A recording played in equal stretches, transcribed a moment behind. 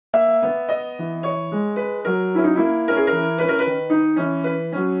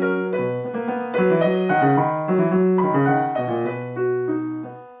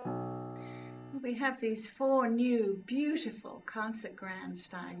these 4 new beautiful concert grand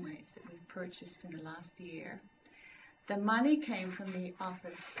Steinways that we've purchased in the last year. The money came from the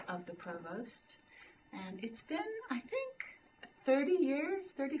office of the provost, and it's been, I think, 30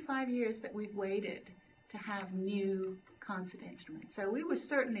 years, 35 years that we've waited to have new concert instruments. So we were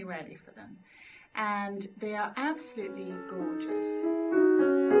certainly ready for them, and they are absolutely gorgeous.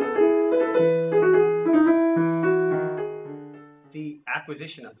 The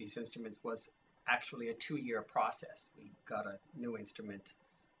acquisition of these instruments was actually a 2-year process. We got a new instrument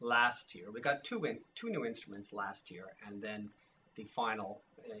last year. We got two new instruments last year, and then the final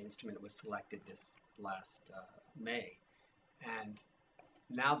instrument was selected this last May. And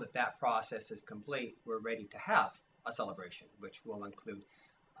now that that process is complete, we're ready to have a celebration, which will include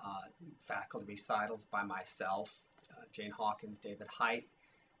faculty recitals by myself, Jane Hawkins, David Height,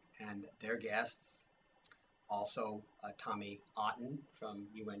 and their guests. Also, Tommy Otten from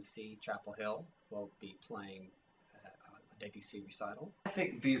UNC Chapel Hill will be playing a Debussy recital. I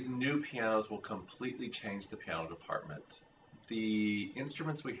think these new pianos will completely change the piano department. The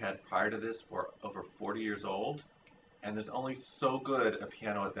instruments we had prior to this were over 40 years old, and there's only so good a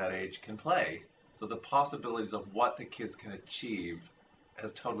piano at that age can play. So the possibilities of what the kids can achieve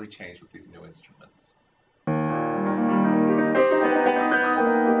has totally changed with these new instruments.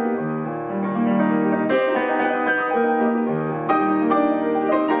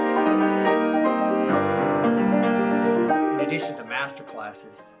 In addition to master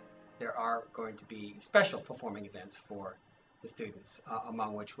classes, there are going to be special performing events for the students,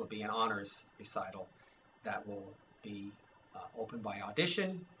 among which will be an honors recital that will be open by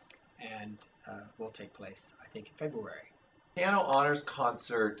audition and will take place, I think, in February. Piano Honors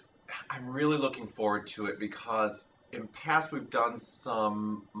Concert, I'm really looking forward to it because in past we've done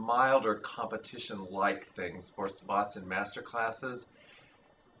some milder competition-like things for spots in master classes,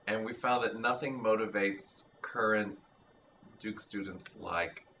 and we found that nothing motivates current Duke students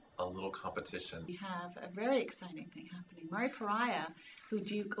like a little competition. We have a very exciting thing happening. Murray Pariah, who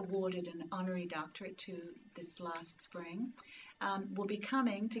Duke awarded an honorary doctorate to this last spring, will be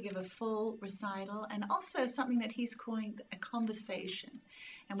coming to give a full recital, and also something that he's calling a conversation.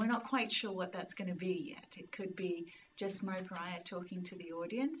 And we're not quite sure what that's going to be yet. It could be just Murray Pariah talking to the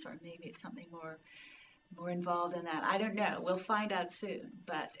audience, or maybe it's something more involved in that. I don't know. We'll find out soon.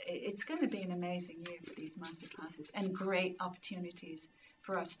 But it's going to be an amazing year for these master classes, and great opportunities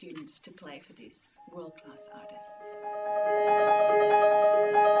for our students to play for these world-class artists.